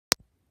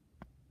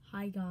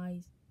Hi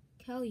guys,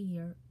 Kelly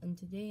here, and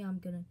today I'm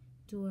gonna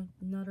do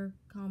another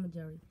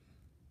commentary.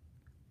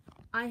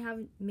 I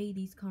haven't made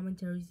these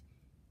commentaries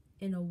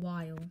in a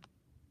while.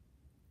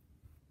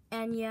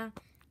 And yeah,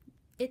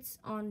 it's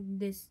on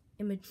this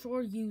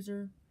immature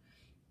user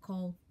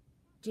called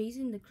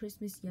Jason the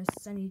Christmas Yes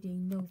Sunny Day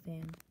No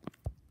Fan.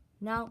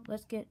 Now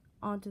let's get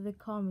on to the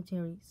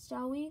commentary,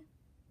 shall we?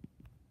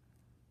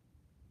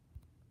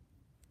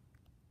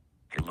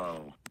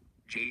 Hello,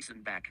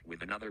 Jason back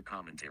with another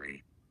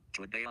commentary.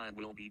 Today I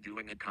will be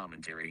doing a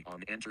commentary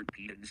on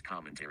Enterpeden's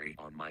commentary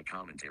on my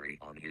commentary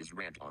on his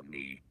rant on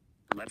me.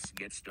 Let's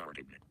get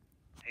started.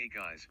 Hey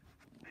guys,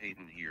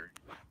 Peyton here,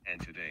 and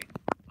today,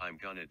 I'm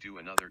gonna do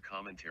another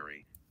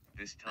commentary.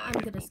 This time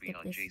it will be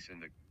on Jason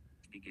the...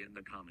 Begin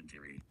the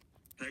commentary.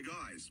 Hey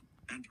guys,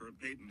 Enter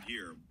Peyton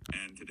here,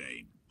 and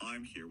today,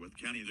 I'm here with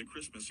Kenny the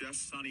Christmas Yes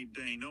Sunny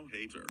Day No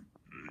Hater.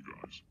 Hey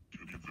guys,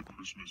 Kenny the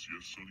Christmas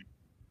Yes Sunny...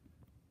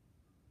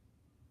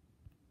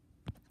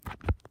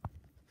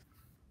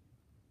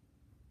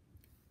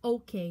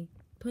 Okay,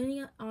 putting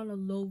it on a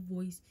low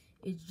voice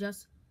is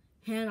just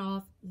hand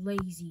off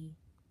lazy.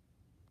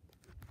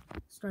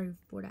 Sorry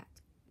for that.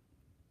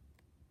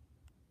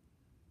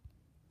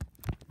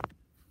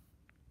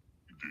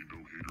 Day No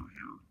Hater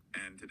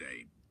here. And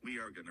today, we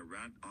are gonna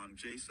rant on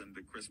Jason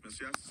the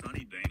Christmas Yes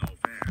Sunny Day No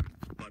Fan.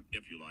 But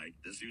if you like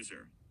this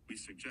user, we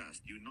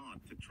suggest you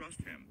not to trust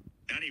him.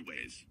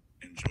 Anyways,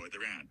 enjoy the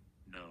rant.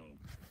 No,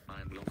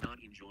 I will not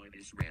enjoy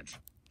this rant.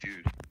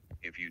 Dude,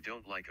 if you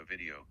don't like a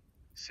video,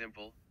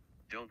 simple,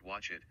 don't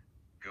watch it,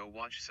 go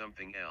watch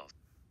something else.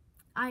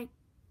 I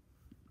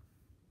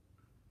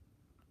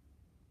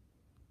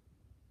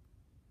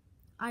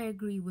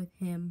agree with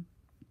him.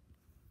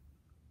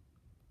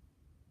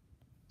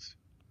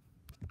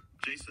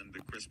 Jason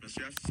the Christmas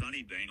Yes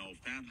Sunny Day No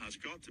Fan has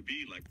got to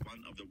be like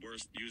one of the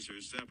worst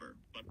users ever.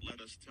 But let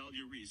us tell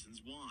you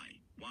reasons why.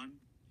 1.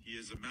 He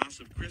is a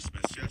massive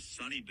Christmas Yes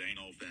Sunny Day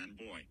No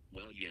fanboy.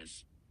 Well,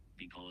 yes,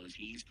 because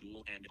he's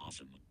cool and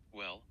awesome.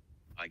 Well,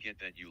 I get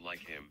that you like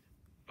him,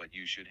 but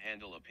you should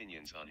handle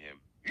opinions on him.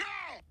 No!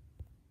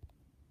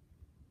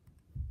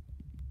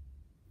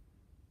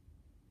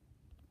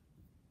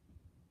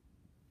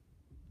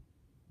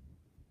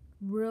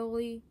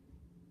 Really?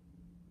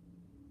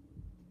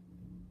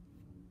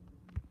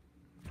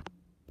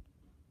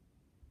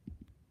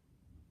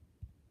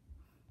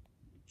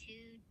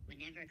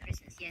 Whenever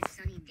Christmas Yes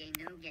Sunny Day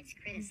No gets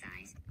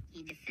criticized,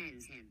 he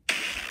defends him.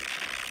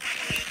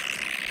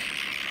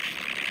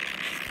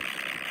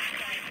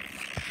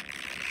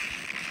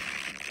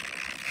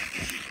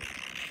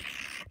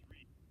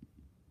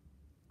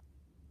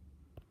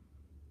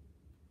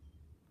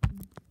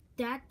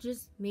 That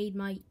just made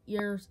my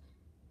ears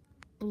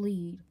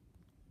bleed.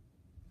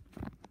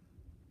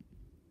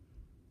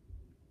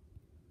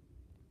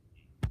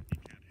 He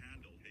can't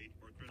handle hate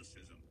or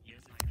criticism. Yes,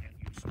 I can,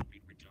 you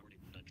stupid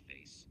retarded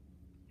nutface.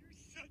 You're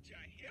such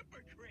a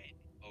hypocrite.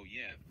 Oh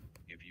yeah,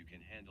 if you can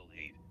handle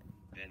hate,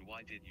 then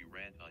why did you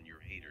rant on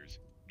your haters?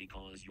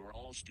 Because you're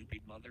all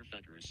stupid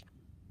motherfuckers.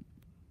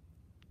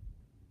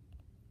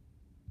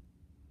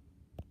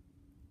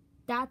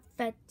 That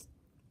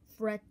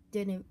threat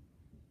didn't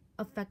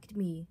affect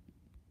me.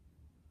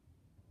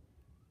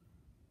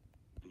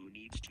 Who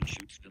needs to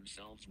shoot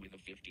themselves with a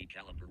 50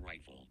 caliber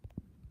rifle?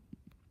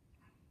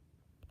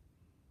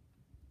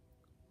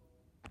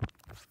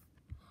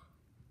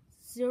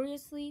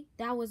 Seriously?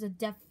 That was a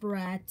death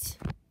threat.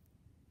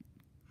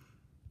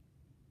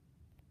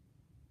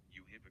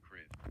 You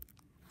hypocrite.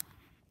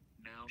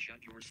 Now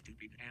shut your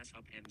stupid ass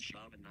up and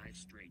shove a knife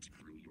straight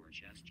through your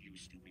chest, you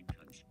stupid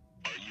cunt.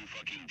 Are you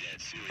fucking dead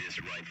serious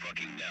right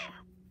fucking now?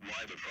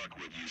 Why the fuck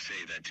would you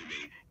say that to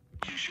me?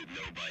 You should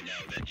know by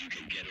now that you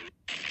can get a...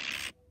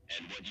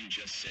 And what you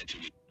just said to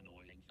me...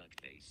 Annoying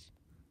fuckface.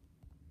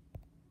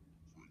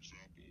 For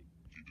example,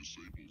 he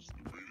disables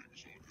the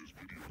ratings on his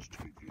videos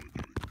to avoid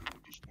getting more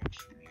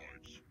dislikes than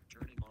likes.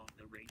 Turning off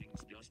the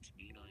ratings doesn't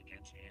mean I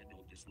can't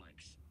handle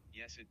dislikes.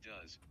 Yes it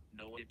does.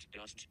 No it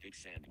doesn't, big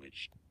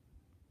sandwich.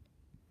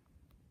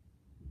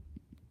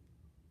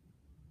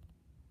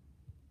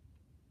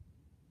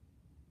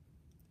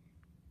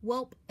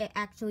 Welp, it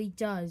actually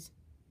does.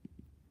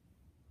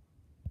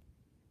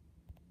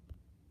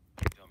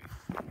 Dummy.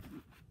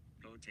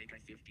 Go take a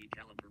 50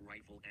 caliber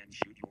rifle and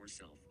shoot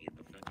yourself in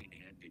the fucking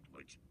head,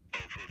 Bigfoot.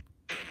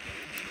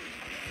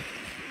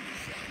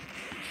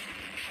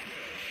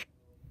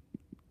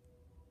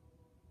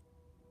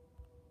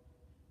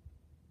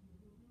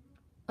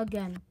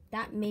 Again,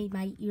 that made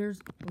my ears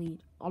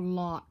bleed a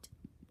lot.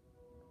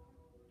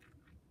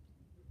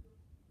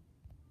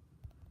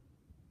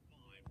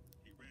 5.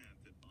 He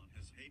ranted on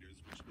his haters,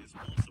 which is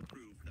also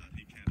proof that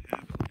he can't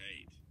handle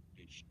hate.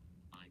 Bitch,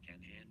 I can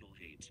handle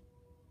hate.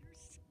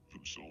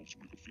 Themselves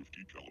with a 50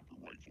 caliber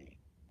rifle.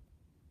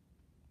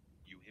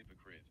 You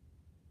hypocrite.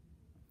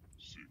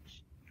 6.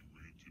 He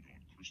ranted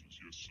on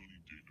Christmas Yes Sunny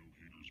Day No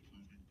Haters,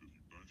 proving that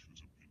he bashes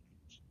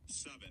opinions.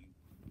 7.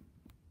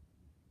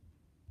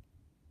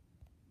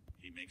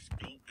 He makes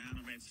go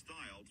anime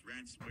styled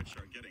rants which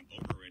are getting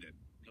overrated.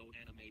 Go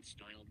animate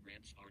styled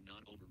rants are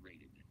not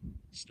overrated.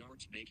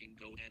 Start making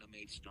go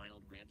animate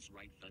styled rants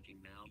right fucking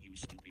now, you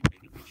stupid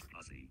big bitch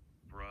pussy.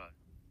 Bruh,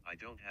 I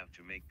don't have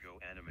to make go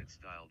animate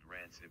styled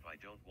rants if I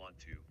don't want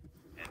to,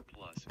 and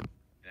plus,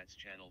 that's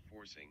channel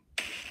forcing.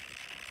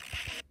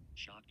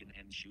 Shotgun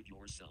and shoot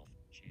yourself,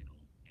 channel,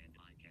 and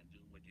I can do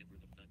whatever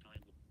the fuck I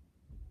want.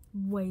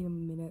 Wait a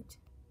minute.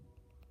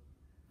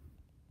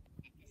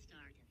 At the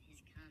start of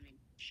his comment,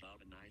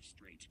 Shove a knife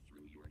straight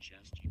through your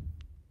chest.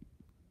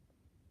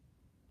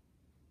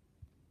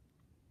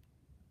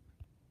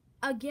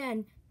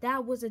 Again,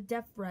 that was a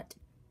death threat.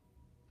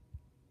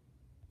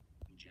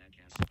 You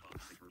jackass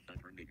cocksucker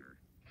fucker nigger.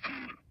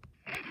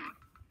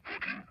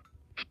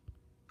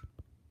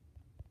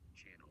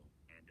 Channel,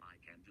 and I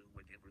can do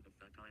whatever the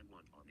fuck I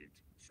want on it.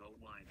 So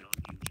why don't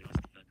you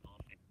just fuck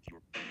off and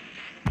your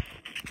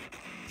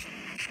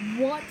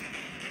What?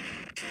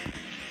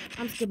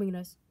 I'm skipping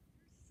this.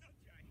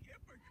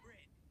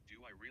 Do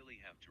I really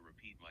have to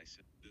repeat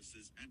myself? This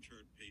is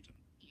Entered Peyton.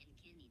 and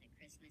Kenny the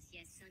Christmas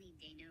Yes Sunny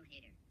Day No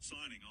Hater.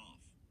 Signing off.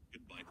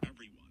 Goodbye,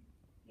 everyone.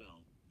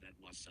 well, that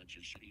was such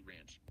a shitty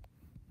rant.